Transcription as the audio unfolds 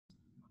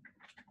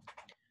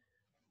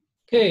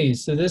Okay,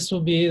 so this will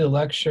be the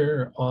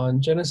lecture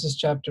on Genesis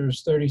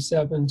chapters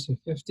 37 to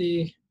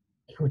 50,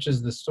 which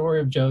is the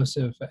story of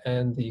Joseph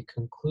and the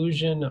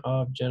conclusion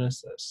of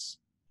Genesis.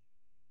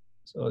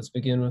 So let's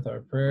begin with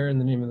our prayer in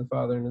the name of the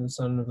Father, and of the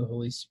Son, and of the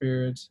Holy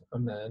Spirit.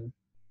 Amen.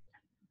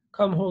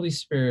 Come, Holy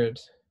Spirit,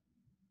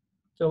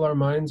 fill our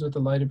minds with the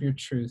light of your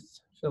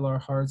truth, fill our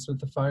hearts with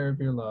the fire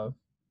of your love.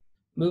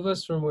 Move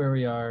us from where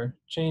we are,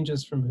 change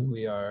us from who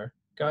we are,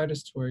 guide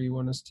us to where you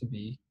want us to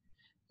be,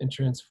 and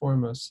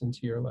transform us into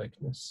your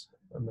likeness.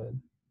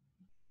 Amen.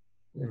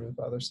 In the name of the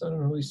Father, Son,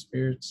 and Holy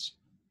Spirit.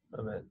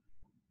 Amen.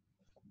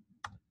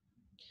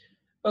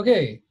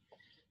 Okay,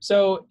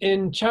 so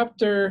in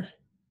chapter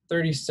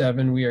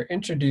 37, we are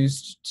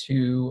introduced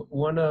to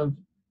one of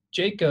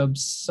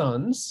Jacob's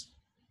sons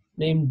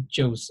named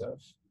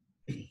Joseph.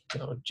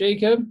 Now,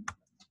 Jacob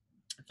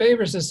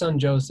favors his son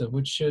Joseph,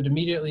 which should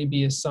immediately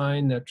be a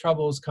sign that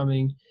trouble is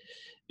coming,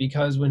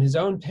 because when his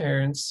own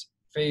parents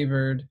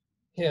favored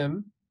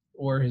him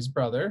or his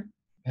brother,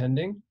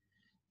 depending,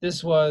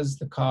 this was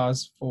the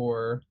cause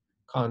for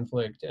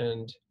conflict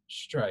and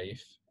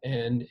strife.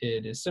 And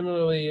it is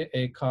similarly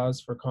a cause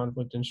for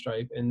conflict and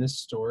strife in this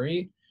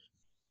story.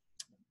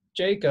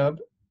 Jacob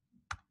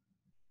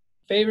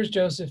favors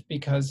Joseph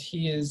because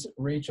he is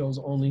Rachel's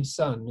only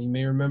son. You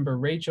may remember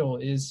Rachel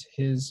is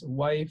his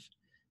wife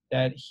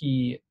that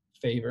he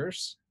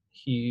favors.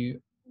 He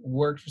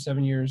worked for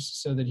 7 years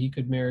so that he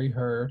could marry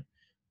her,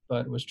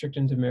 but was tricked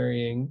into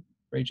marrying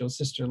Rachel's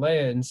sister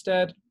Leah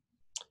instead.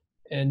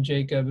 And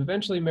Jacob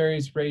eventually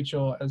marries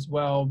Rachel as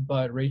well,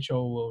 but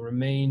Rachel will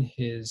remain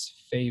his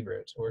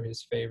favorite or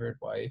his favorite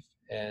wife.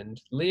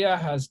 And Leah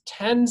has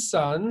 10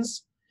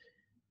 sons,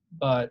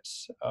 but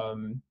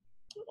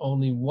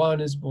only one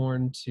is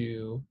born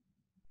to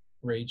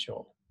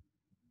Rachel.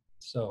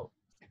 So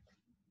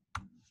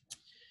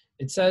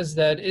it says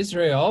that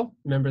Israel,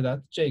 remember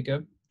that,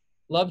 Jacob,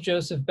 loved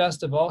Joseph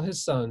best of all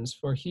his sons,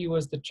 for he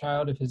was the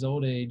child of his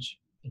old age,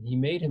 and he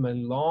made him a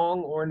long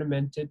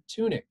ornamented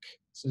tunic.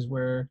 This is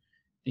where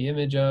the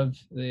image of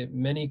the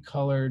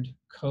many-colored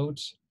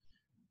coat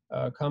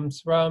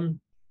comes from.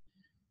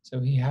 So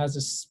he has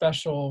a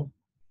special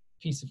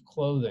piece of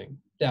clothing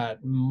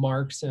that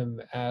marks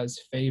him as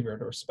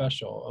favored or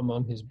special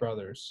among his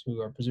brothers, who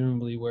are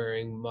presumably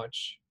wearing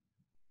much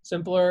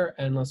simpler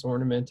and less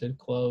ornamented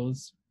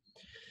clothes.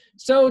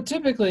 So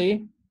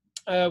typically,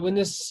 when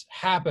this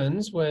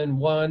happens, when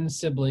one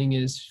sibling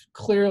is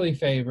clearly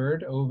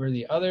favored over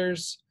the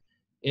others,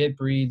 it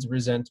breeds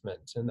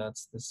resentment, and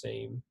that's the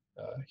same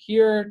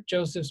here.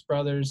 Joseph's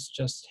brothers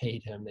just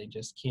hate him. They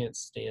just can't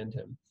stand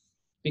him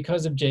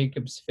because of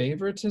Jacob's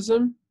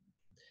favoritism,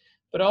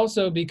 but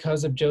also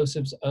because of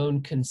Joseph's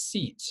own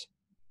conceit.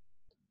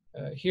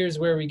 Here's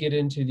where we get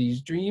into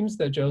these dreams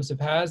that Joseph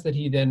has that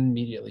he then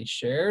immediately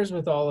shares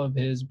with all of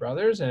his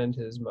brothers and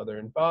his mother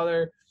and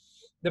father.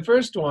 The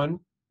first one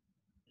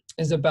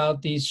is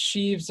about these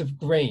sheaves of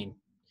grain.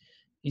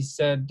 He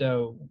said,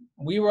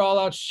 we were all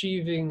out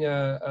sheaving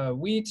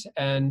wheat,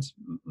 and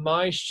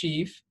my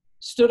sheaf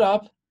stood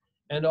up,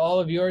 and all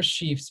of your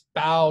sheaves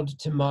bowed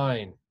to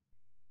mine.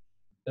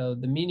 So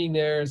the meaning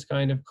there is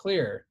kind of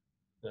clear.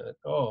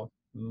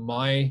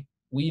 My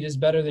wheat is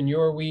better than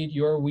your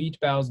wheat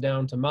bows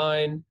down to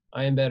mine,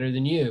 I am better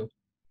than you.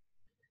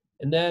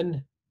 And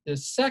then the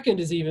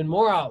second is even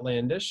more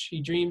outlandish.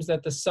 He dreams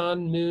that the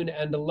sun, moon,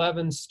 and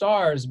 11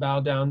 stars bow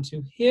down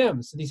to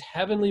him. So these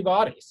heavenly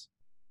bodies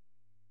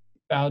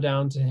bow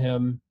down to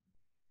him.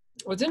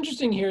 What's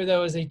interesting here,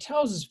 though, is he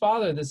tells his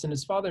father this, and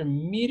his father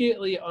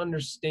immediately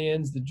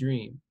understands the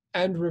dream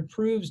and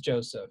reproves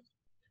Joseph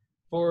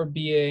for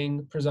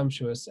being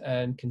presumptuous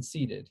and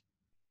conceited.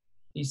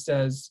 He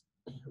says,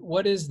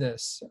 what is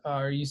this?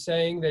 Are you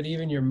saying that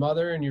even your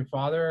mother and your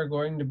father are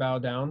going to bow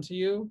down to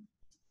you?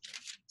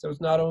 So it's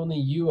not only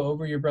you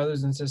over your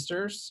brothers and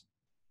sisters,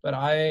 but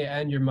I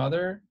and your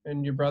mother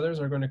and your brothers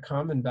are going to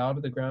come and bow to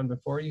the ground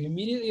before you. He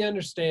immediately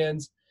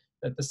understands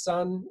that the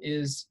sun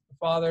is a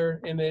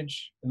father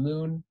image, the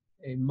moon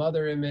a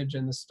mother image,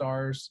 and the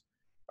stars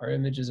are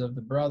images of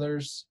the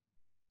brothers.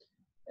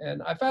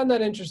 And I found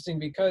that interesting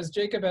because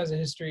Jacob has a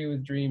history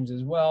with dreams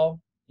as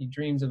well. He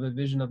dreams of a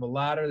vision of a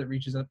ladder that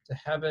reaches up to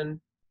heaven.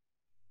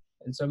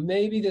 And so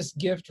maybe this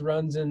gift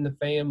runs in the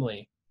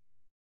family.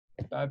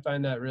 I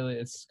find that really,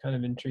 it's kind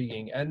of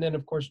intriguing. And then,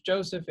 of course,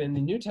 Joseph in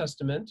the New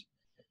Testament,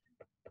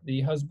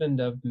 the husband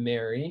of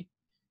Mary,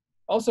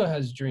 also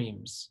has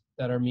dreams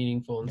that are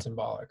meaningful and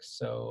symbolic.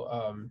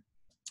 So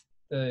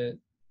the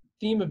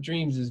theme of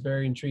dreams is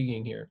very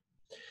intriguing here.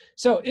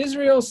 So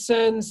Israel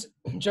sends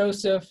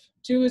Joseph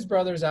to his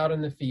brothers out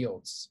in the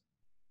fields.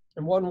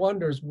 And one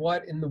wonders,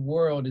 what in the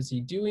world is he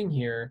doing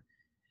here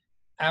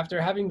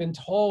after having been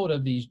told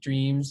of these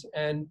dreams?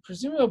 And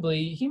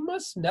presumably he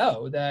must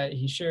know that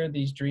he shared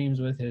these dreams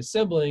with his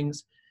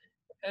siblings.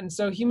 And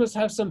so he must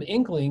have some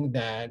inkling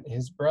that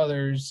his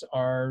brothers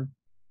are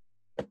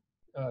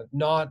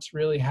not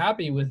really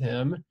happy with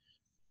him.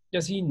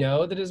 Does he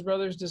know that his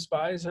brothers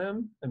despise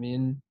him? I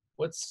mean,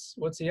 what's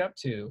he up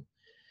to?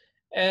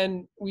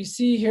 And we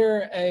see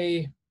here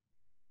a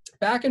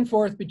back and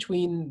forth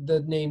between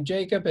the name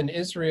Jacob and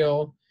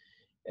Israel.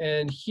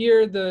 And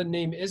here the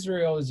name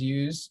Israel is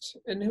used,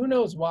 and who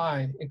knows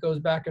why. It goes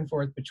back and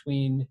forth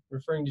between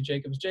referring to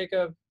Jacob as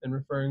Jacob and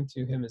referring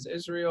to him as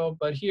Israel.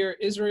 But here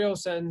Israel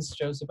sends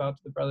Joseph out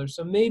to the brothers.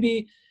 So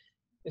maybe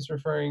it's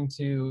referring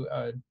to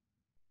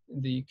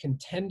the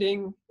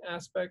contending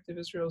aspect of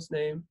Israel's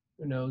name.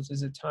 Who knows?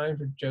 Is it time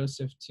for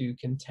Joseph to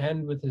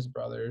contend with his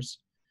brothers,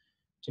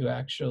 to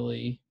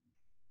actually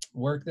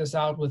work this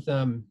out with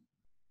them?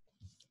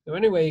 So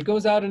anyway, he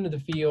goes out into the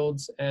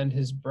fields, and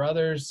his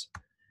brothers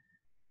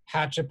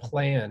hatch a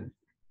plan.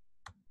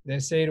 They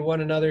say to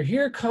one another,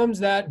 "Here comes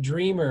that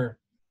dreamer.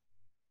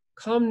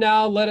 Come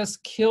now, let us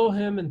kill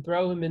him and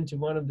throw him into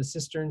one of the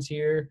cisterns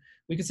here.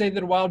 We could say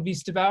that a wild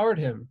beast devoured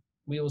him.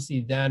 We will see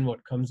then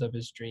what comes of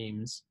his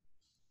dreams."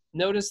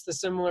 Notice the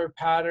similar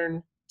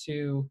pattern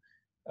to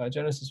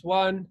Genesis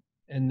 1,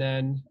 and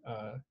then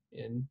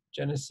in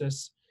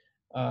Genesis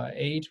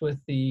 8 with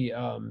the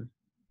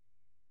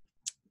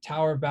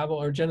Tower of Babel,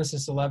 or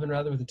Genesis 11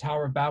 rather, with the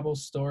Tower of Babel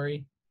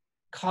story.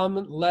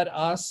 Come, let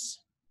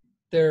us.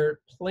 They're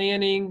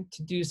planning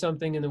to do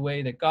something in the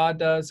way that God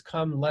does.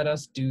 Come, let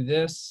us do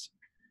this.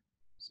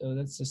 So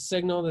that's a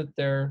signal that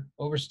they're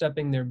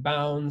overstepping their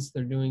bounds.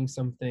 They're doing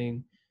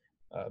something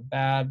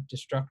bad,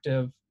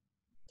 destructive.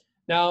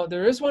 Now,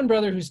 there is one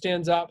brother who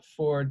stands up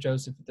for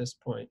Joseph at this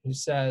point, who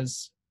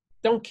says,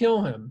 "Don't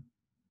kill him.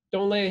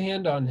 Don't lay a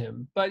hand on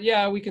him. But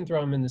yeah, we can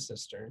throw him in the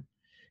cistern."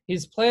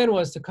 His plan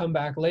was to come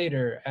back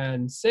later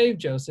and save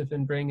Joseph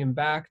and bring him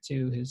back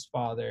to his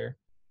father.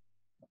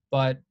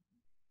 But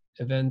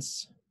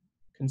events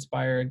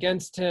conspire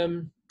against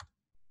him.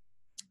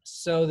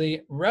 So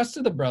the rest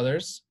of the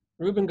brothers,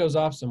 Reuben goes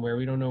off somewhere,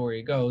 we don't know where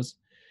he goes,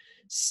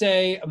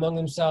 say among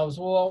themselves,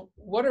 "Well,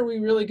 what are we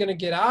really going to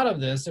get out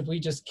of this if we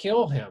just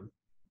kill him?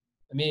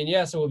 I mean,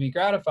 yes, it will be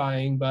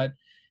gratifying, but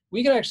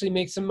we can actually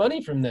make some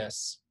money from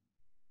this."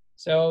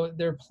 So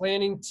they're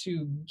planning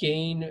to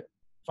gain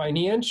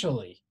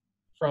financially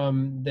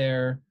from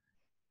their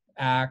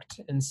act.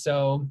 And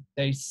so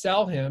they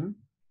sell him.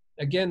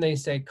 Again, they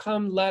say,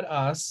 "Come, let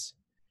us."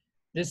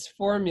 This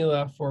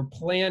formula for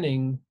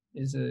planning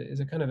is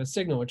a kind of a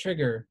signal, a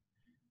trigger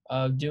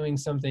of doing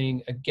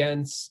something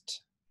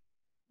against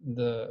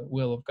the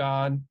will of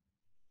God.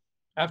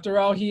 After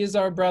all, he is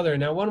our brother.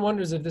 Now, one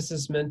wonders if this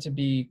is meant to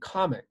be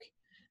comic.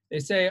 They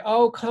say,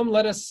 "Oh, come,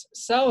 let us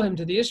sell him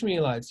to the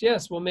Ishmaelites.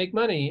 Yes, we'll make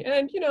money.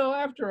 And,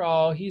 after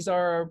all, he's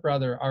our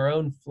brother, our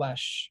own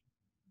flesh."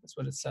 That's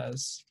what it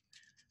says.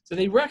 So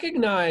they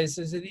recognize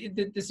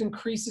this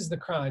increases the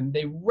crime.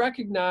 They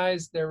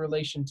recognize their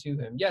relation to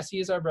him. Yes, he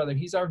is our brother.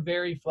 He's our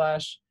very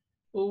flesh.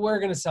 Well, we're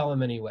going to sell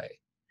him anyway.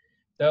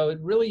 Though it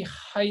really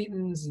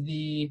heightens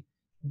the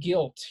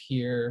guilt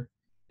here.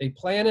 They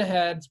plan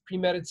ahead, it's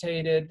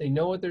premeditated. They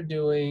know what they're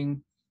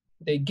doing.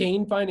 They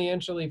gain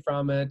financially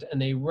from it,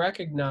 and they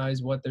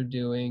recognize what they're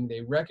doing.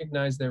 They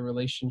recognize their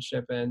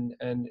relationship and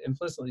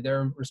implicitly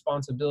their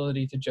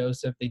responsibility to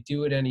Joseph. They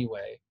do it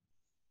anyway.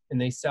 And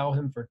they sell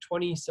him for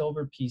 20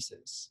 silver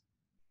pieces.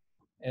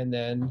 And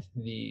then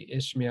the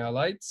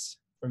Ishmaelites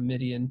from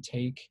Midian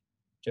take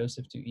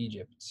Joseph to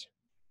Egypt.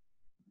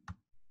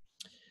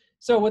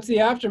 So what's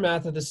the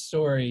aftermath of this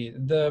story?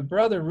 The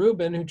brother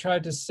Reuben, who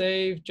tried to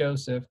save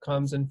Joseph,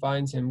 comes and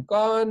finds him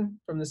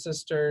gone from the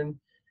cistern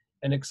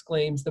and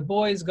exclaims, "The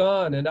boy's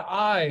gone, and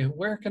I,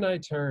 where can I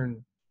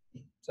turn?"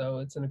 So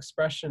it's an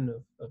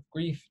expression of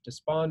grief,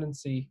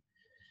 despondency.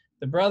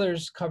 The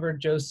brothers covered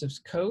Joseph's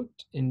coat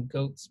in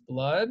goat's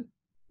blood.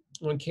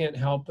 One can't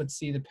help but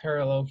see the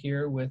parallel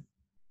here with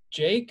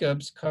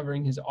Jacob's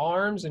covering his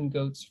arms in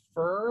goat's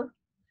fur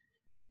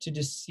to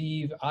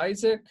deceive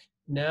Isaac.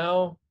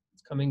 Now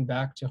it's coming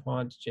back to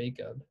haunt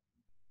Jacob.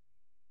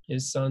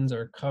 His sons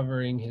are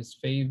covering his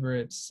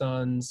favorite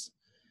son's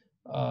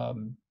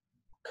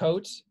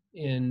coat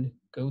in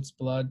goat's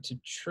blood to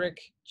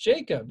trick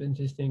Jacob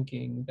into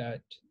thinking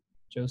that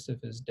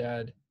Joseph is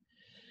dead.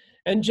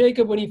 And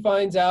Jacob, when he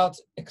finds out,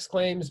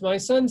 exclaims, "My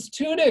son's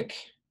tunic!"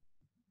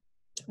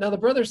 Now the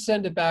brothers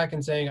send it back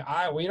and saying,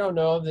 "We don't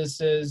know if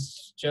this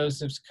is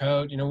Joseph's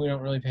coat. We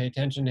don't really pay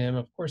attention to him."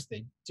 Of course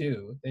they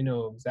do. They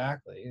know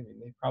exactly. I mean,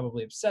 they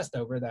probably obsessed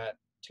over that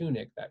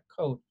tunic, that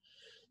coat.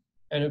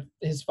 And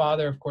his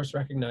father, of course,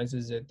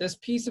 recognizes it. This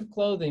piece of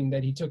clothing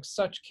that he took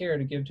such care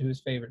to give to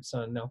his favorite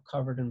son, now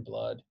covered in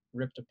blood,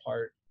 ripped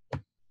apart.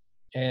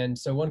 And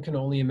so one can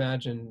only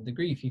imagine the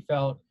grief he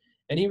felt.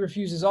 And he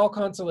refuses all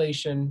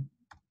consolation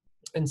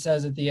and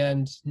says at the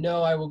end,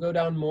 "No, I will go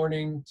down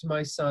mourning to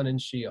my son in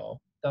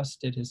Sheol." Thus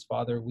did his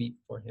father weep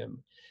for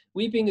him.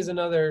 Weeping is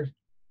another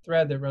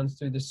thread that runs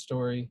through this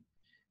story.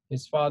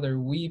 His father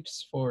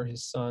weeps for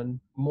his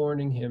son,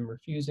 mourning him,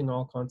 refusing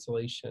all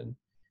consolation,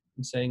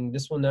 and saying,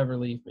 "This will never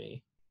leave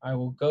me. I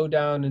will go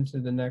down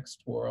into the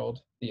next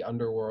world, the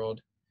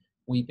underworld,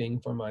 weeping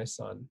for my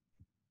son."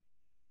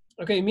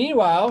 Okay,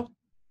 meanwhile,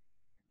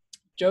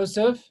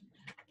 Joseph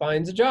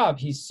finds a job.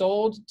 He's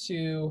sold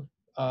to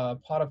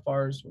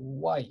Potiphar's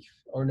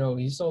wife. or no,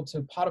 he's sold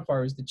to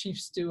Potiphar, who's the chief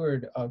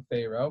steward of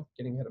Pharaoh.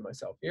 Getting ahead of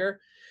myself here.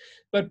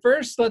 But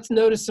first, let's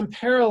notice some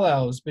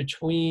parallels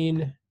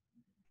between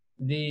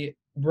the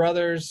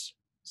brothers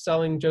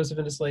selling Joseph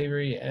into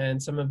slavery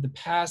and some of the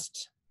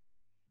past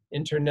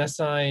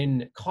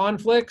internecine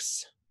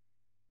conflicts.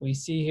 We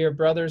see here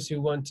brothers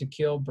who want to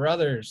kill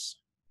brothers,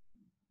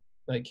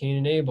 like Cain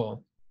and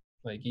Abel,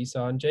 like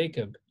Esau and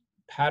Jacob.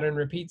 Pattern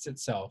repeats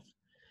itself.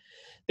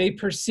 They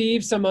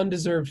perceive some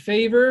undeserved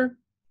favor,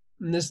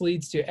 and this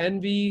leads to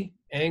envy,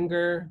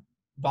 anger,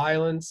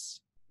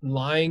 violence.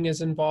 Lying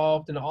is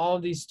involved in all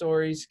of these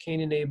stories: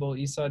 Cain and Abel,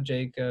 Esau,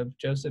 Jacob,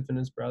 Joseph and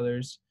his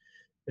brothers.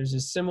 There's a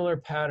similar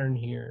pattern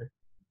here.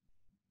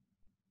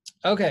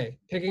 Okay,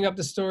 picking up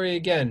the story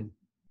again.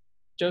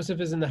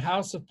 Joseph is in the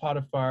house of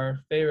Potiphar,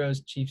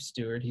 Pharaoh's chief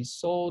steward. He's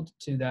sold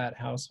to that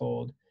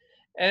household.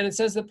 And it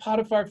says that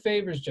Potiphar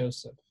favors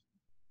Joseph.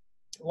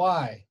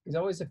 Why? He's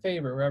always a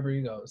favorite wherever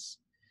he goes.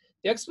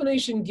 The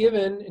explanation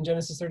given in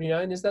Genesis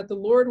 39 is that the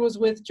Lord was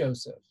with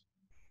Joseph.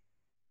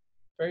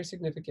 Very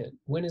significant.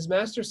 When his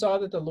master saw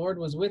that the Lord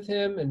was with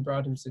him and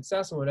brought him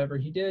success in whatever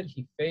he did,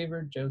 he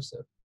favored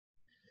Joseph.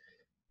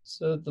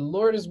 So the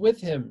Lord is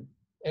with him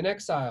in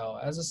exile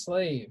as a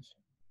slave.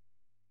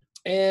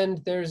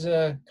 And there's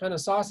a kind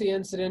of saucy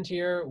incident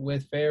here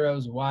with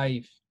Pharaoh's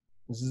wife.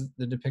 This is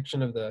the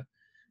depiction of the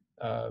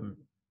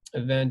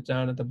event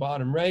down at the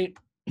bottom right.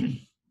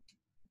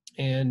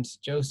 And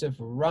Joseph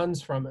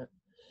runs from it.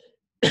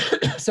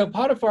 So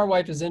Potiphar's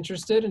wife is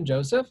interested in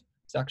Joseph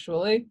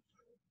sexually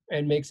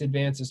and makes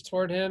advances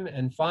toward him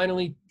and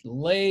finally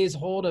lays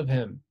hold of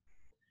him.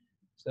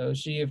 So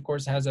she, of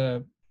course, has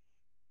a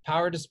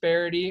power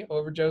disparity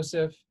over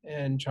Joseph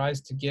and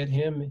tries to get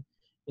him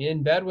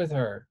in bed with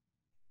her.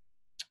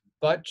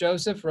 But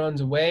Joseph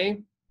runs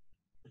away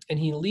and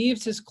he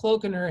leaves his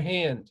cloak in her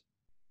hand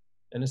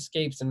and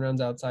escapes and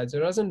runs outside. So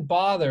he doesn't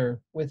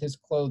bother with his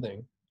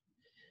clothing.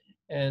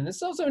 And this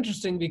is also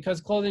interesting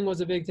because clothing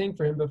was a big thing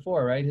for him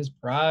before, right? His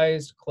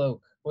prized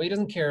cloak. Well, he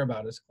doesn't care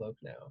about his cloak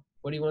now.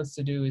 What he wants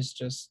to do is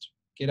just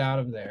get out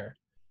of there.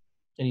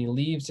 And he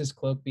leaves his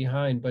cloak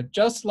behind. But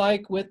just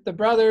like with the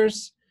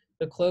brothers,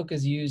 the cloak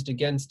is used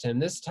against him.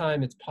 This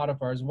time it's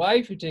Potiphar's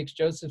wife who takes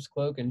Joseph's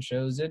cloak and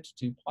shows it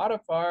to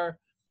Potiphar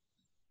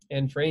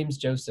and frames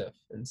Joseph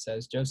and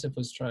says, Joseph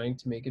was trying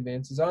to make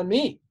advances on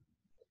me.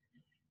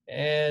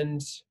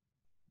 And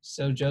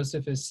so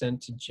Joseph is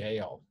sent to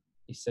jail.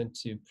 He's sent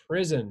to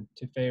prison,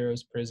 to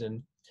Pharaoh's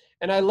prison.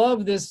 And I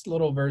love this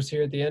little verse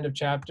here at the end of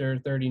chapter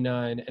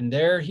 39. And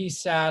there he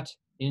sat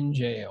in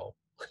jail.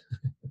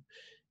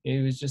 He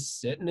was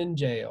just sitting in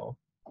jail.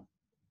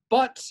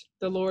 But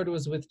the Lord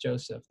was with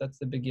Joseph. That's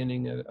the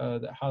beginning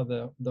of how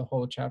the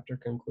whole chapter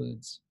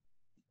concludes.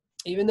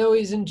 Even though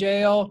he's in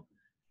jail,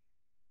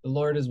 the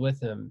Lord is with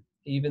him,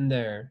 even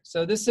there.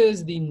 So this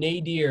is the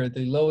nadir,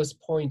 the lowest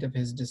point of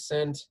his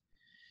descent.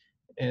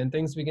 And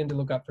things begin to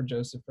look up for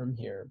Joseph from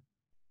here.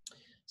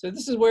 So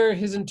this is where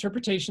his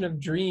interpretation of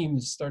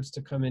dreams starts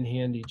to come in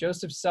handy.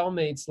 Joseph's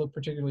cellmates look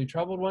particularly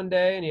troubled one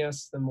day, and he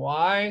asks them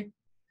why.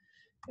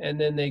 And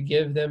then they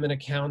give them an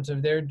account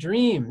of their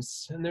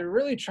dreams. And they're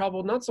really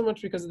troubled, not so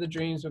much because of the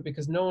dreams, but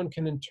because no one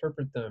can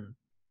interpret them.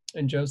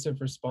 And Joseph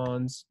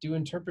responds, do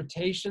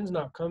interpretations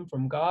not come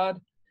from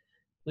God?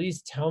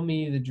 Please tell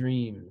me the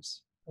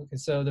dreams. Okay,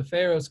 so the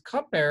Pharaoh's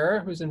cupbearer,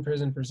 who's in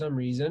prison for some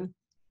reason,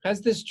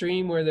 has this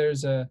dream where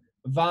there's a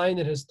vine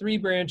that has 3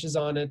 branches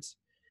on it.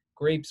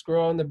 Grapes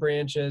grow on the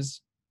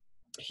branches.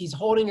 He's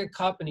holding a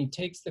cup and he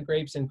takes the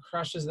grapes and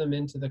crushes them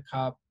into the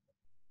cup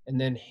and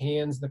then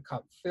hands the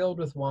cup filled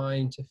with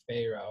wine to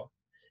Pharaoh.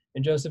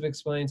 And Joseph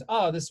explains,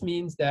 oh, this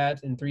means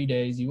that in 3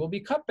 days you will be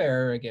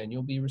cupbearer again.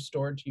 You'll be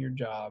restored to your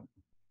job.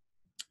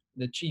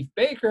 The chief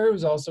baker,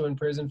 who's also in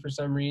prison for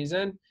some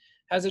reason,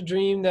 has a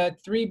dream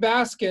that 3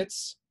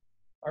 baskets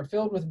are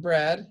filled with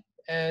bread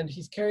and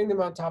he's carrying them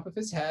on top of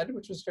his head,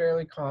 which was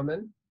fairly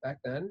common back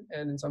then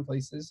and in some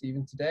places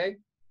even today.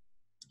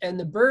 And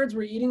the birds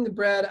were eating the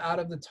bread out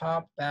of the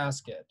top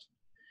basket.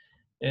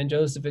 And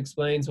Joseph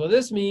explains, well,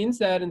 this means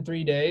that in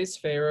 3 days,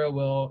 Pharaoh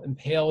will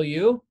impale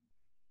you,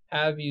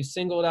 have you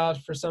singled out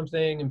for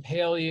something,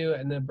 impale you,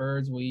 and the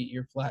birds will eat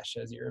your flesh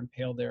as you're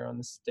impaled there on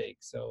the stake.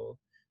 So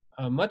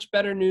much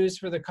better news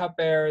for the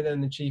cupbearer than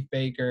the chief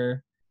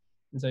baker.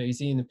 And so you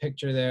see in the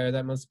picture there,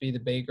 that must be the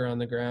baker on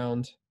the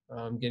ground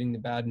getting the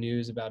bad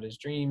news about his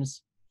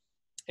dreams.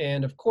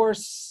 And of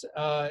course,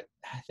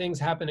 things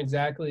happen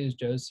exactly as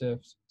Joseph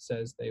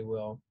says they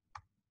will.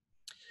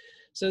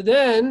 So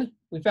then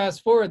we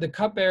fast forward, the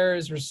cupbearer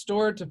is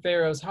restored to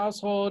Pharaoh's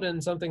household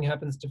and something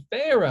happens to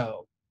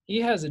Pharaoh. He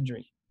has a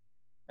dream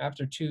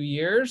after 2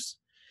 years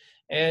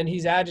and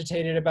he's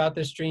agitated about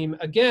this dream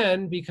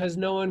again because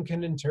no one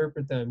can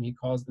interpret them. He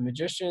calls the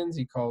magicians,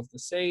 he calls the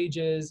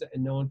sages,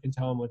 and no one can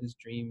tell him what his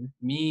dream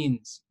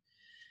means.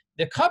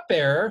 The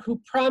cupbearer,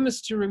 who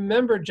promised to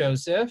remember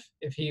Joseph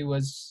if he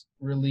was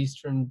released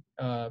from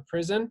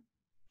prison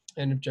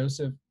and if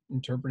Joseph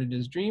interpreted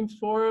his dreams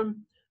for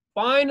him,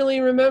 finally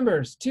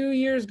remembers. 2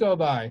 years go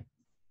by.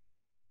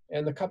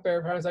 And the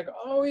cupbearer is like,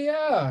 oh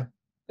yeah,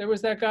 there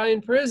was that guy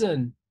in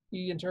prison.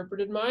 He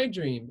interpreted my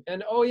dream.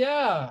 And oh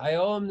yeah, I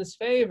owe him this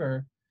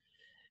favor.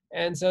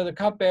 And so the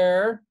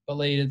cupbearer,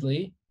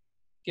 belatedly,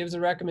 gives a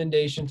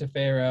recommendation to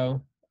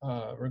Pharaoh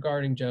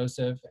regarding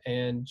Joseph,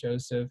 and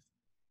Joseph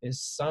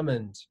is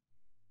summoned.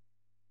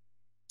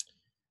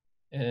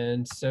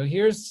 And so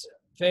here's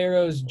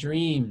Pharaoh's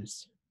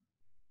dreams.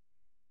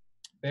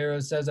 Pharaoh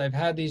says, I've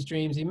had these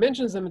dreams. He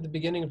mentions them at the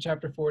beginning of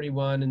chapter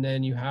 41, and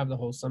then you have the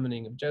whole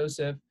summoning of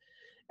Joseph.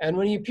 And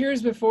when he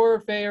appears before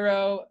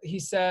Pharaoh, he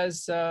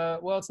says,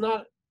 well, it's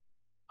not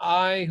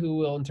I who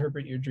will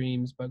interpret your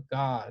dreams, but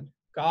God.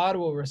 God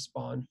will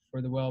respond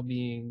for the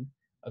well-being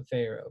of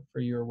Pharaoh, for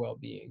your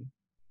well-being.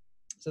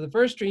 So the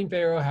first dream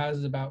Pharaoh has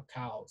is about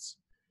cows.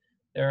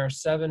 There are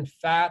 7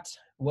 fat,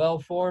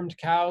 well-formed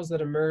cows that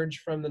emerge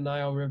from the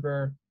Nile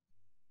River,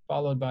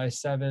 followed by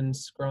 7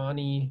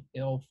 scrawny,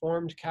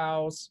 ill-formed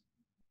cows.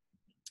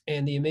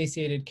 And the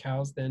emaciated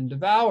cows then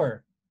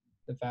devour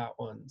the fat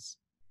ones.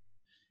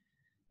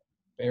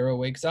 Pharaoh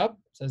wakes up,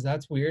 says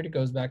that's weird,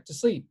 goes back to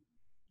sleep.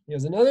 He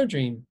has another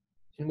dream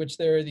in which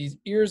there are these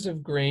ears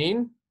of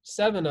grain,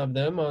 7 of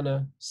them on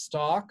a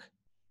stalk,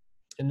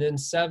 and then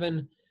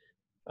 7,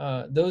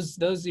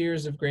 those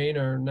ears of grain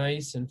are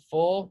nice and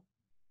full,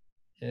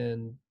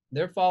 and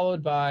they're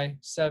followed by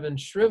 7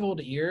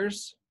 shriveled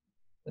ears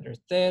that are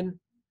thin,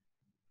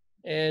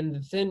 and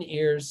the thin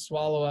ears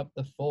swallow up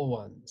the full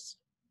ones.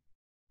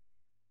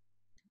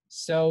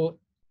 So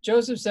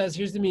Joseph says,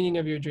 here's the meaning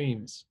of your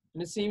dreams.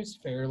 And it seems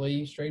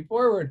fairly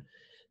straightforward.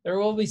 There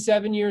will be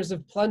 7 years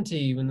of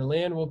plenty when the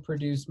land will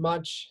produce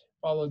much,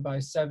 followed by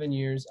 7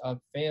 years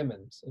of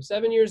famine. So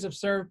 7 years of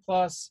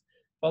surplus,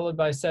 followed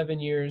by 7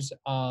 years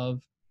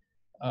of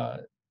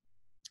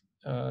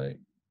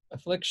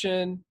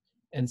affliction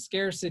and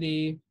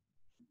scarcity.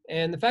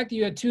 And the fact that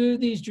you had 2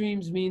 of these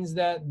dreams means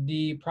that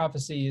the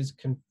prophecy is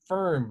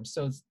confirmed.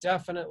 So it's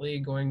definitely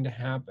going to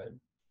happen.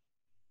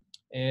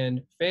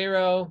 And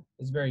Pharaoh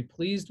is very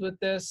pleased with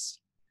this.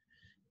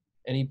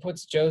 And he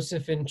puts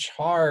Joseph in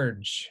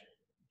charge.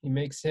 He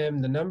makes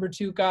him the number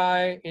 2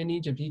 guy in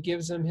Egypt. He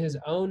gives him his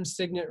own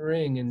signet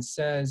ring and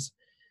says,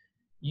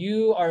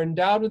 you are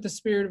endowed with the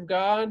Spirit of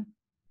God,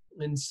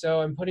 and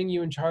so I'm putting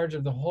you in charge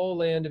of the whole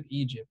land of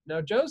Egypt. Now,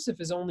 Joseph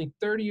is only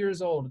 30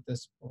 years old at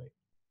this point.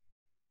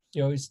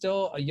 He's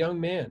still a young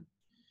man.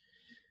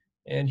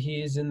 And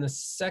he's in the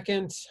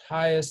 2nd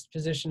highest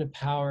position of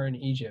power in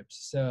Egypt.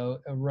 So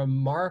a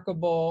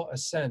remarkable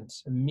ascent,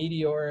 a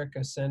meteoric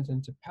ascent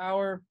into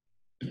power.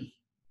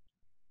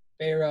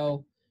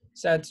 Pharaoh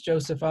sets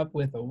Joseph up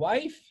with a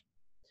wife.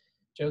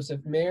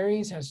 Joseph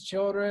marries, has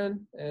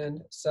children,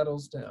 and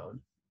settles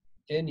down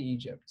in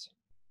Egypt.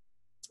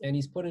 And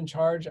he's put in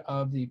charge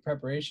of the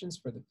preparations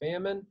for the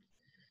famine.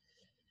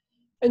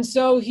 And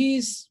so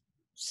he's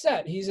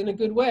set. He's in a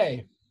good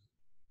way.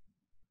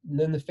 And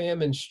then the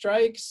famine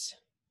strikes.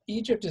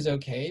 Egypt is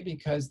okay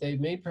because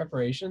they've made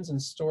preparations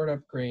and stored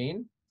up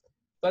grain,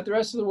 but the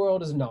rest of the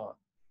world is not,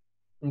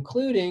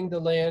 including the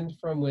land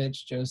from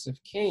which Joseph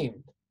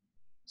came.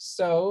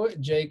 So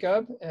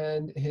Jacob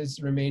and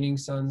his remaining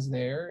sons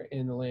there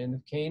in the land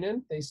of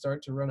Canaan, they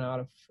start to run out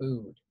of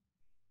food.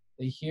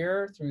 They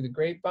hear through the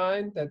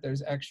grapevine that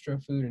there's extra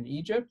food in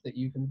Egypt that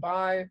you can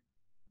buy,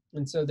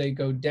 and so they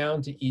go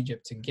down to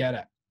Egypt to get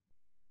it.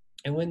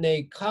 And when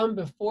they come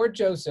before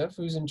Joseph,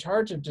 who's in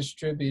charge of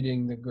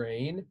distributing the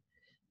grain,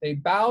 they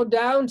bow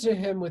down to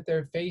him with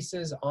their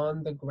faces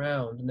on the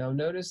ground. Now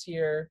notice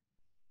here,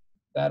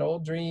 that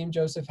old dream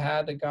Joseph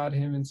had that got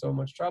him in so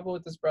much trouble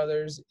with his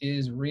brothers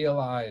is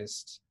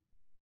realized.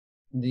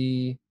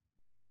 The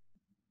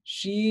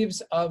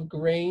sheaves of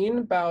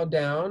grain bow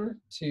down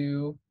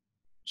to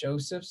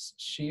Joseph's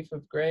sheaf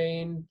of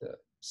grain. The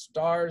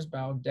stars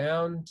bow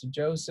down to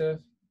Joseph.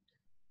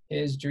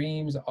 His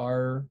dreams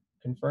are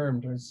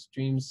confirmed. His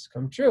dreams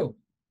come true.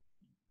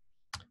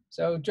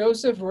 So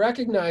Joseph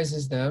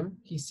recognizes them.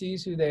 He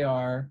sees who they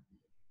are,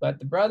 but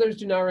the brothers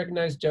do not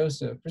recognize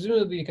Joseph,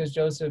 presumably because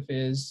Joseph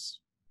is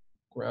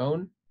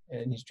grown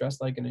and he's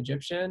dressed like an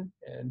Egyptian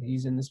and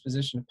he's in this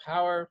position of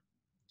power.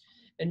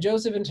 And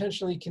Joseph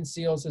intentionally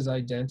conceals his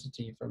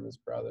identity from his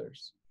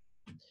brothers.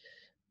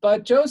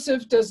 But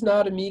Joseph does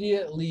not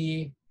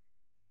immediately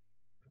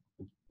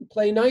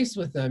play nice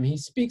with them. He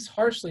speaks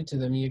harshly to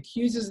them. He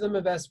accuses them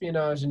of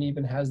espionage and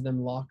even has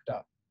them locked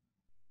up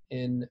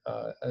in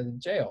a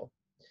jail.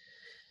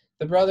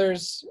 The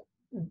brothers,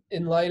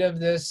 in light of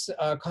this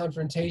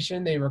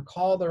confrontation, they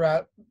recall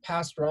the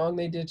past wrong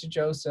they did to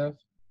Joseph,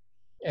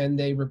 and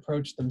they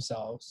reproach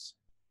themselves.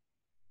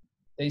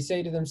 They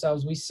say to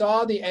themselves, we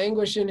saw the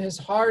anguish in his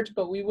heart,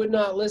 but we would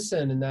not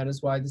listen, and that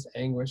is why this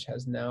anguish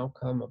has now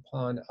come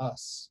upon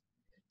us.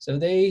 So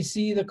they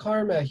see the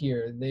karma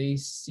here. They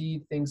see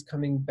things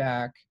coming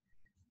back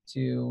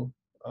to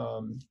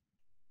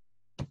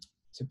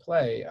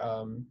play.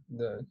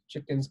 The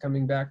chickens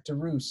coming back to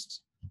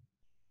roost.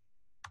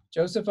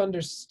 Joseph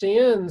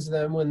understands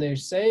them when they're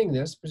saying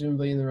this,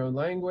 presumably in their own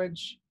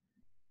language,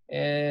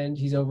 and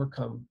he's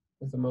overcome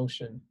with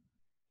emotion.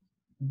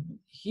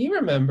 He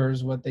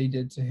remembers what they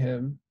did to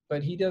him,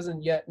 but he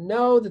doesn't yet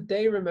know that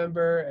they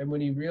remember, and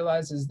when he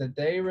realizes that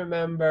they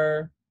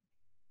remember,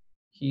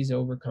 he's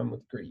overcome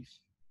with grief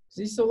because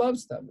he still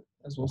loves them,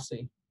 as we'll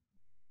see.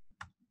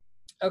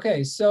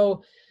 Okay,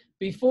 so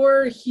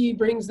before he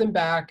brings them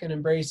back and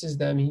embraces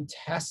them, he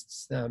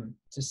tests them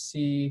to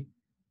see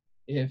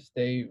if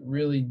they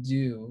really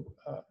do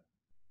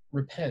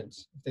repent,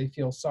 if they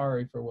feel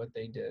sorry for what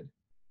they did.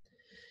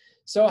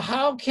 So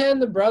how can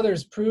the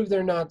brothers prove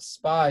they're not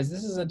spies?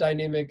 This is a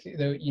dynamic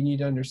that you need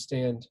to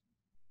understand.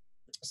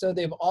 So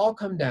they've all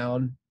come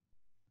down.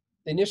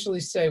 They initially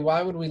say,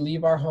 why would we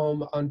leave our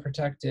home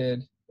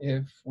unprotected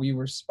if we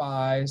were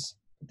spies?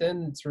 But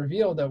then it's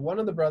revealed that one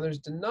of the brothers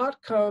did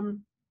not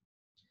come.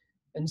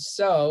 And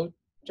so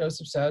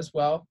Joseph says,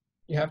 well,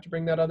 you have to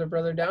bring that other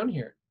brother down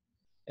here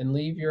and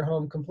leave your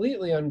home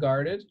completely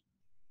unguarded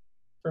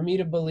for me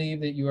to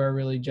believe that you are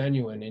really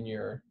genuine in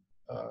your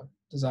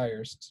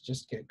desires to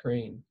just get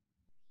grain.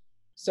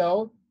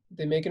 So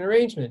they make an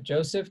arrangement.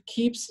 Joseph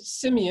keeps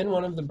Simeon,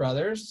 one of the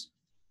brothers,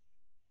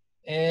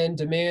 and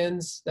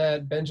demands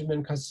that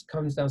Benjamin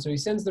comes down. So he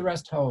sends the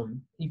rest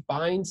home. He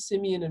binds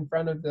Simeon in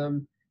front of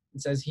them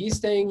and says, he's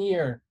staying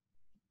here.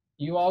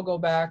 You all go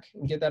back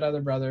and get that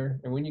other brother.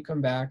 And when you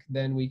come back,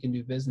 then we can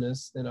do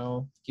business. Then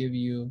I'll give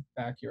you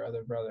back your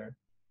other brother.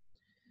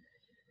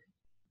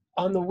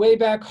 On the way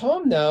back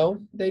home,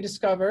 though, they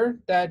discover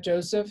that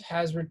Joseph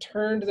has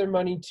returned their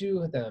money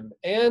to them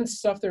and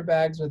stuffed their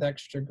bags with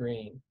extra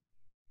grain.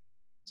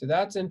 So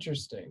that's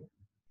interesting.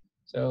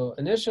 So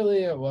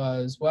initially it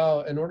was,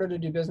 well, in order to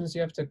do business,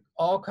 you have to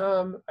all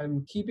come.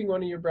 I'm keeping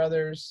one of your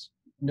brothers,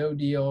 no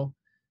deal.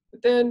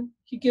 But then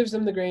he gives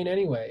them the grain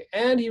anyway,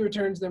 and he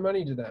returns their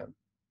money to them.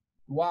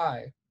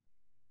 Why?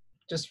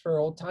 Just for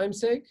old time's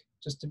sake?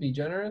 Just to be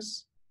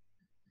generous?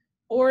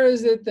 Or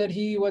is it that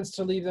he wants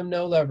to leave them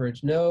no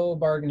leverage, no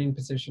bargaining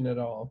position at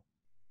all?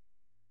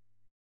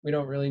 We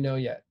don't really know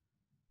yet.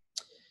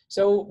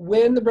 So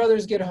when the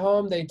brothers get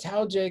home, they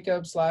tell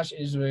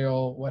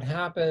Jacob/Israel what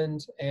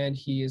happened, and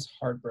he is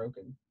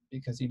heartbroken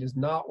because he does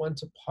not want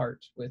to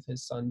part with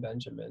his son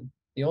Benjamin,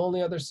 the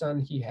only other son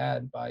he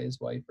had by his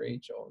wife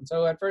Rachel. And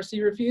so at first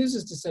he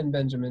refuses to send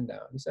Benjamin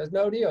down. He says,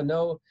 no deal,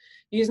 no,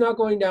 he's not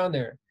going down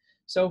there.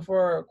 So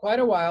for quite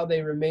a while,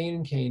 they remain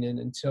in Canaan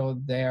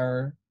until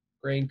their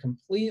grain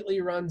completely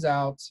runs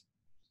out.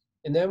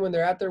 And then when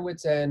they're at their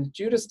wits' end,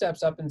 Judah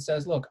steps up and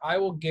says, look, I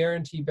will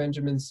guarantee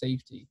Benjamin's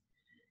safety.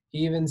 He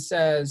even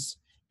says,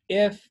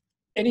 if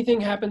anything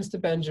happens to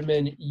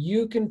Benjamin,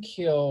 you can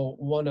kill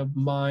one of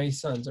my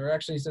sons. Or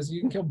actually he says,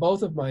 you can kill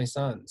both of my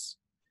sons.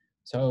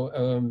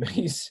 So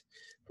he's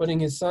putting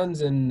his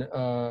sons in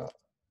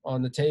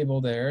on the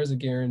table there as a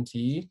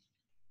guarantee.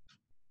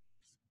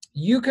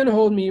 You can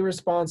hold me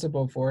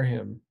responsible for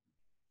him.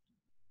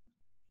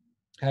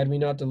 Had we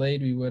not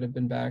delayed, we would have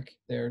been back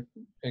there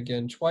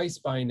again twice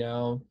by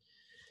now.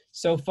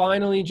 So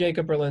finally,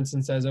 Jacob relents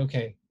and says,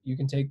 okay, you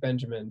can take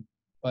Benjamin,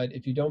 but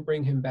if you don't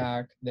bring him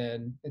back,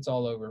 then it's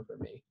all over for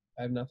me.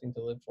 I have nothing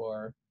to live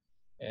for,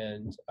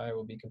 and I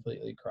will be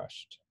completely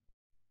crushed.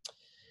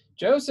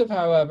 Joseph,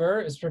 however,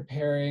 is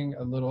preparing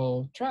a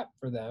little trap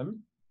for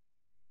them.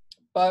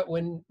 But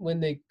when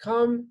they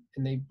come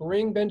and they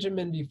bring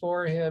Benjamin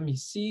before him, he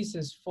sees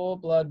his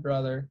full-blood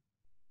brother,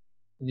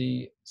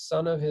 the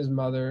son of his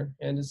mother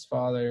and his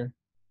father,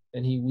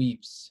 and he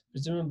weeps.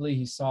 Presumably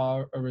he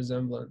saw a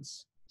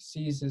resemblance. He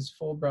sees his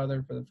full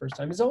brother for the first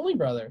time, his only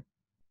brother,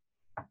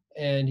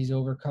 and he's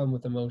overcome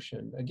with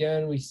emotion.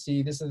 Again, we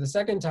see this is the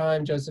second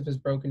time Joseph has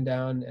broken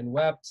down and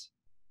wept.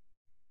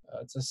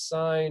 It's a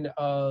sign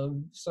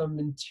of some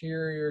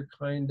interior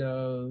kind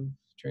of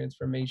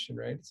transformation,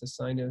 right? It's a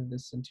sign of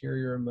this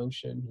interior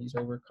emotion. He's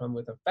overcome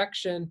with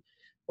affection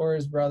for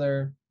his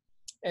brother.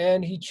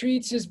 And he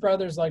treats his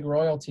brothers like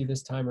royalty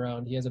this time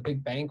around. He has a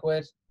big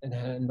banquet and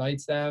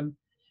invites them.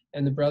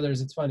 And the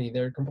brothers, it's funny,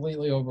 they're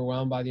completely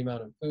overwhelmed by the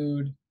amount of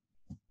food.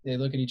 They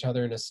look at each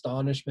other in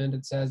astonishment,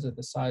 it says, at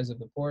the size of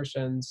the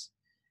portions.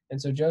 And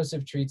so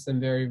Joseph treats them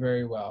very,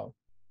 very well.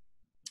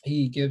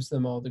 He gives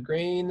them all the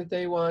grain that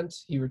they want.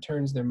 He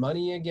returns their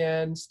money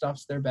again,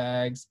 stuffs their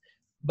bags.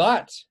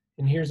 But,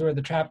 and here's where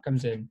the trap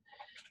comes in,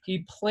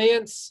 he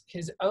plants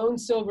his own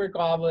silver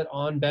goblet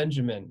on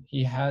Benjamin.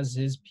 He has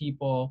his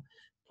people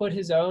put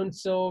his own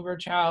silver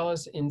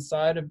chalice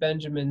inside of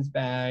Benjamin's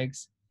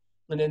bags,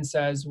 and then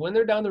says, when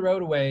they're down the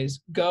road a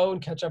ways, go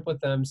and catch up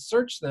with them,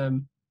 search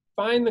them,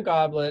 find the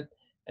goblet,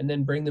 and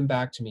then bring them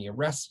back to me.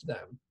 Arrest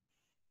them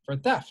for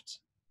theft.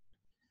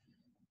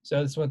 So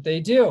that's what they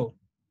do.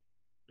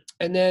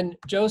 And then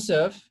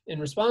Joseph, in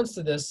response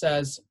to this,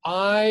 says,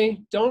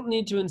 I don't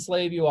need to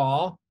enslave you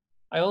all.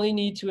 I only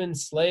need to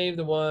enslave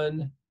the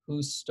one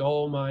who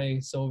stole my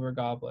silver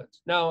goblet.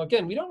 Now,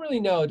 again, we don't really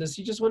know. Does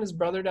he just want his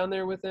brother down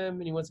there with him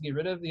and he wants to get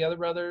rid of the other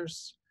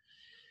brothers?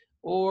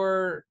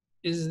 Or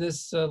is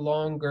this a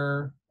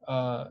longer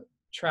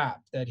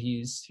trap that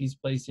he's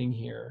placing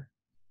here?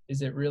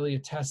 Is it really a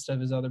test of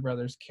his other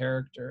brother's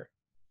character?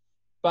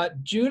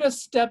 But Judah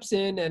steps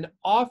in and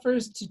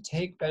offers to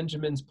take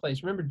Benjamin's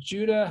place. Remember,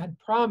 Judah had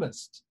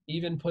promised,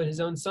 even put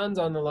his own sons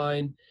on the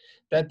line,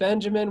 that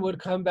Benjamin would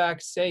come back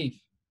safe.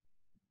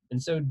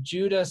 And so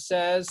Judah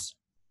says,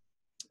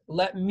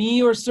 Let me,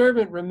 your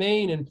servant,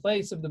 remain in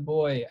place of the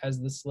boy as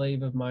the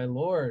slave of my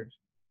Lord.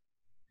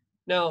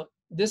 Now,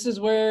 this is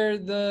where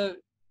the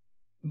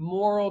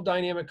moral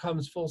dynamic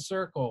comes full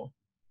circle.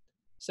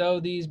 So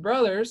these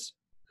brothers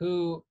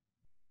who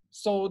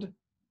sold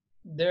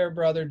their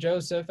brother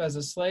Joseph as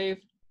a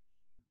slave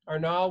are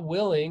now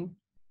willing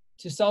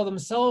to sell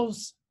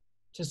themselves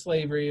to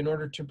slavery in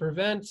order to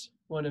prevent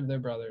one of their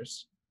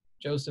brothers,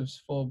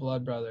 Joseph's full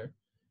blood brother,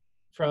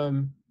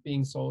 from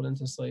being sold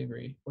into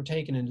slavery or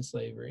taken into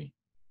slavery.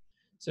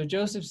 So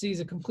Joseph sees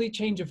a complete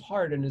change of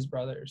heart in his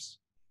brothers.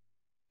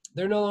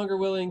 They're no longer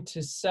willing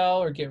to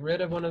sell or get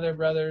rid of one of their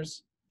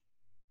brothers.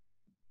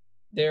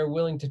 They're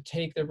willing to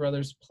take their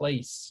brother's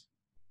place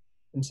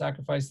and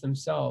sacrifice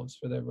themselves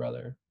for their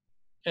brother.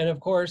 And of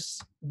course,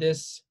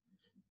 this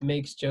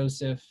makes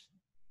Joseph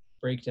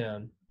break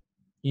down.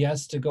 He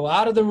has to go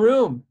out of the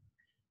room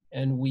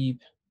and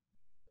weep.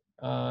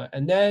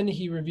 And then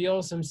he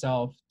reveals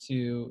himself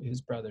to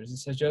his brothers. It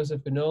says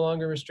Joseph could no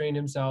longer restrain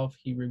himself.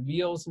 He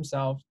reveals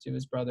himself to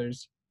his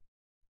brothers.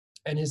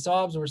 And his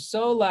sobs were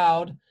so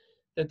loud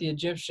that the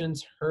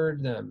Egyptians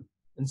heard them.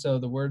 And so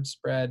the word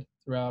spread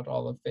throughout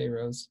all of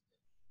Pharaoh's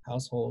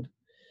household.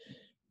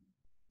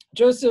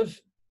 Joseph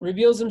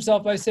reveals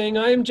himself by saying,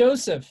 I am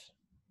Joseph.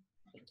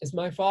 Is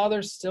my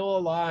father still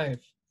alive?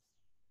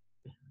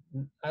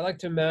 I like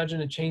to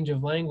imagine a change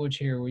of language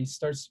here where he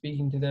starts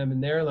speaking to them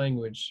in their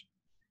language,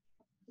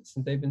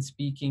 since they've been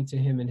speaking to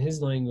him in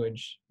his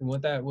language, and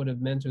what that would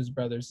have meant to his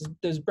brothers.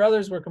 His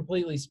brothers were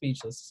completely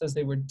speechless. It says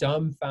they were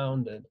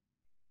dumbfounded.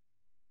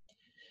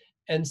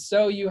 And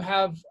so you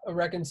have a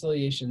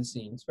reconciliation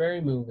scene. It's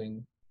very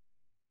moving.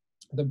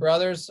 The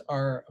brothers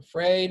are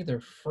afraid.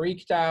 They're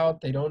freaked out.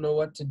 They don't know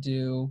what to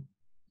do.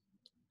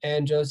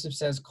 And Joseph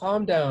says,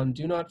 calm down.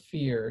 Do not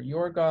fear.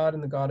 Your God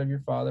and the God of your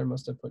father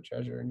must have put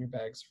treasure in your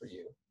bags for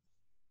you.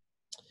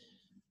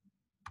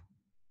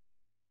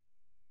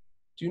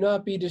 Do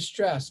not be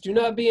distressed. Do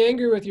not be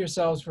angry with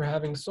yourselves for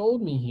having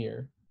sold me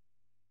here.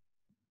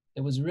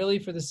 It was really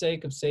for the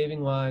sake of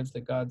saving lives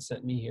that God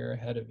sent me here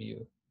ahead of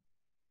you.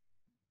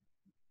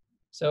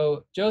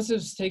 So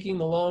Joseph's taking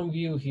the long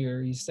view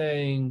here. He's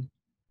saying,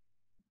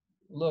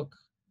 look,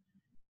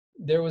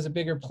 there was a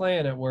bigger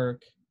plan at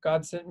work.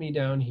 God sent me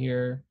down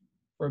here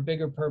for a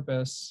bigger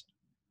purpose.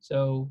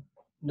 So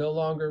no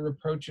longer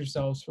reproach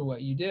yourselves for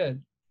what you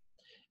did.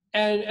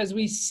 And as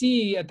we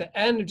see at the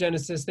end of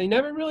Genesis, they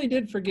never really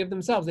did forgive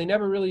themselves. They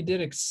never really did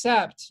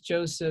accept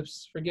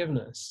Joseph's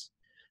forgiveness.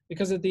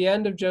 Because at the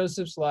end of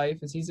Joseph's life,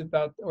 at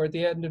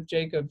the end of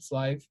Jacob's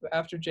life,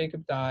 after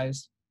Jacob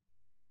dies,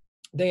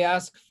 they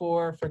ask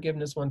for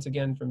forgiveness once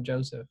again from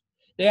Joseph.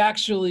 They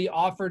actually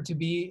offered to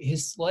be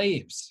his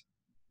slaves.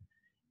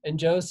 And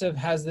Joseph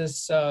has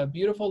this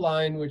beautiful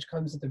line which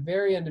comes at the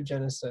very end of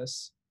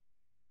Genesis.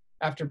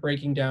 After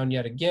breaking down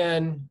yet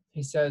again,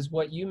 he says,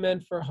 what you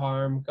meant for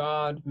harm,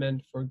 God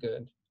meant for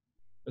good,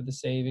 for the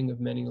saving of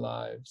many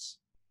lives.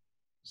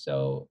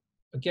 So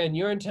again,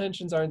 your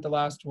intentions aren't the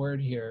last word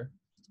here.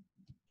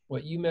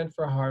 What you meant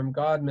for harm,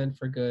 God meant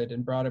for good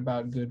and brought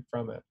about good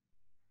from it.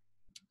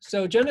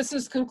 So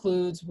Genesis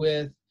concludes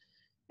with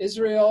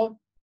Israel,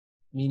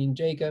 meaning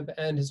Jacob,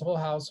 and his whole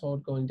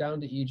household going down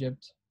to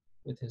Egypt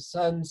with his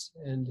sons,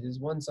 and his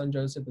one son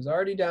Joseph is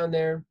already down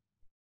there.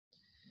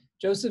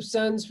 Joseph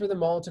sends for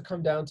them all to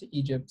come down to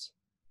Egypt.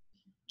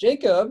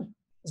 Jacob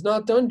is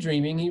not done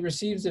dreaming. He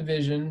receives a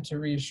vision to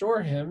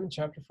reassure him in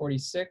chapter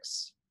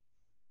 46.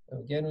 So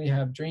again, we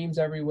have dreams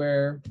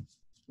everywhere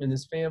in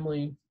this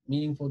family,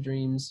 meaningful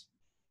dreams.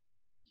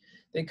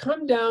 They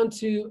come down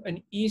to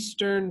an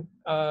eastern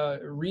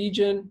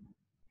region,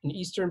 an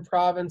eastern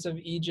province of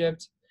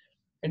Egypt,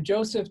 and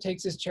Joseph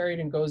takes his chariot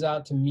and goes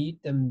out to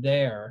meet them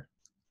there.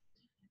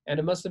 And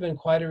it must have been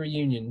quite a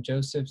reunion.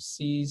 Joseph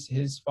sees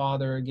his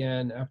father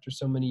again after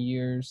so many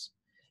years,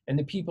 and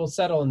the people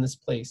settle in this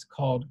place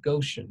called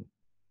Goshen.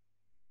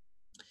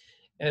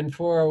 And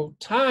for a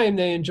time,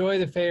 they enjoy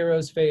the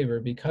Pharaoh's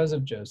favor because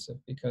of Joseph,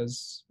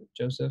 because of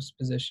Joseph's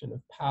position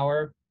of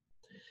power.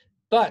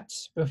 But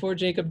before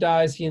Jacob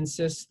dies, he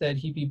insists that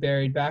he be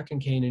buried back in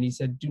Canaan. He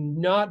said, do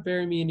not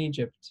bury me in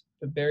Egypt,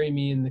 but bury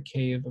me in the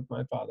cave of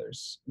my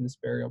fathers, in this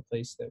burial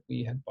place that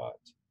we had bought.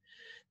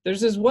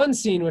 There's this one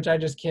scene which I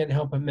just can't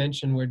help but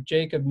mention where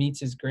Jacob meets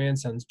his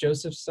grandsons,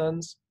 Joseph's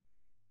sons.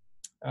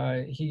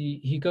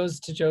 He goes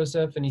to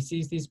Joseph and he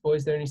sees these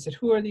boys there and he said,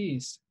 who are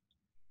these?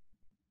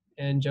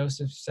 And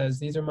Joseph says,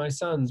 these are my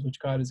sons, which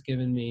God has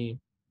given me.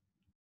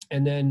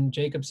 And then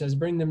Jacob says,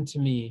 bring them to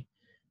me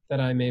that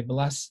I may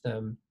bless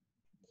them.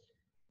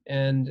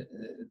 And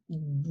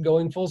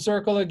going full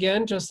circle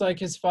again, just like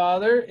his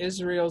father,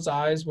 Israel's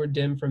eyes were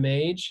dim from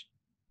age.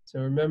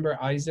 So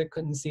remember, Isaac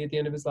couldn't see at the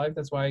end of his life.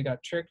 That's why he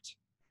got tricked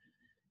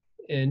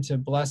into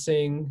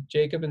blessing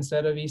Jacob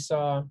instead of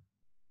Esau.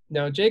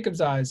 Now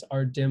Jacob's eyes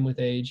are dim with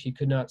age. He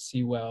could not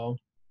see well.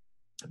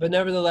 But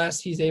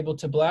nevertheless, he's able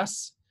to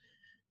bless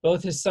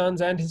both his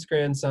sons and his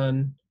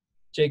grandson.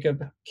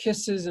 Jacob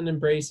kisses and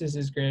embraces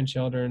his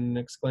grandchildren and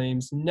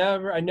exclaims,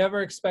 I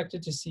never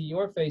expected to see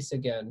your face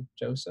again,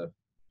 Joseph.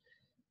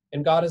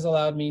 and God has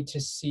allowed me to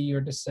see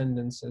your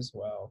descendants as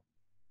well.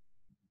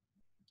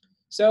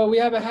 So we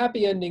have a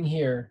happy ending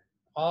here.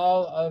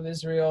 All of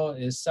Israel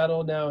is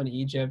settled now in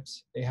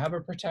Egypt. They have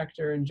a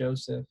protector in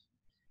Joseph,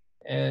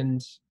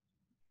 and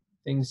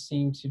things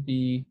seem to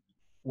be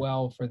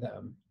well for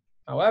them.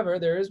 However,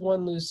 there is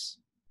one loose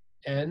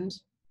end,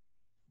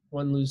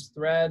 one loose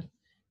thread,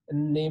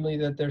 and namely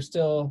that they're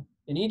still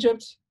in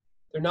Egypt.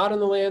 They're not in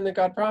the land that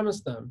God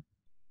promised them.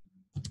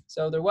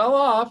 So they're well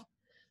off,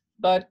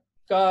 but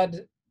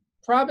God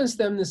promised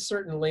them this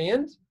certain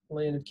land, the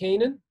land of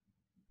Canaan,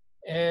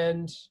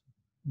 and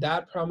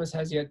that promise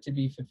has yet to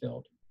be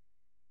fulfilled.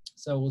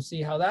 So we'll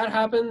see how that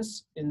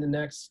happens in the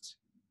next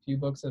few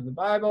books of the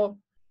Bible.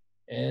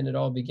 And it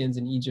all begins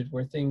in Egypt,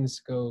 where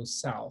things go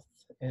south,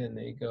 and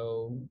they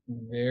go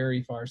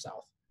very far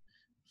south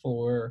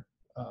for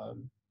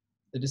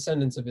the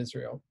descendants of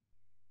Israel.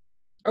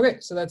 Okay,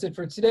 so that's it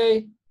for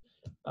today.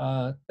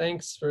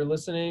 Thanks for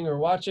listening or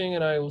watching,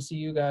 and I will see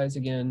you guys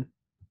again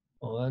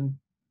on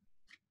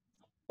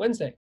Wednesday.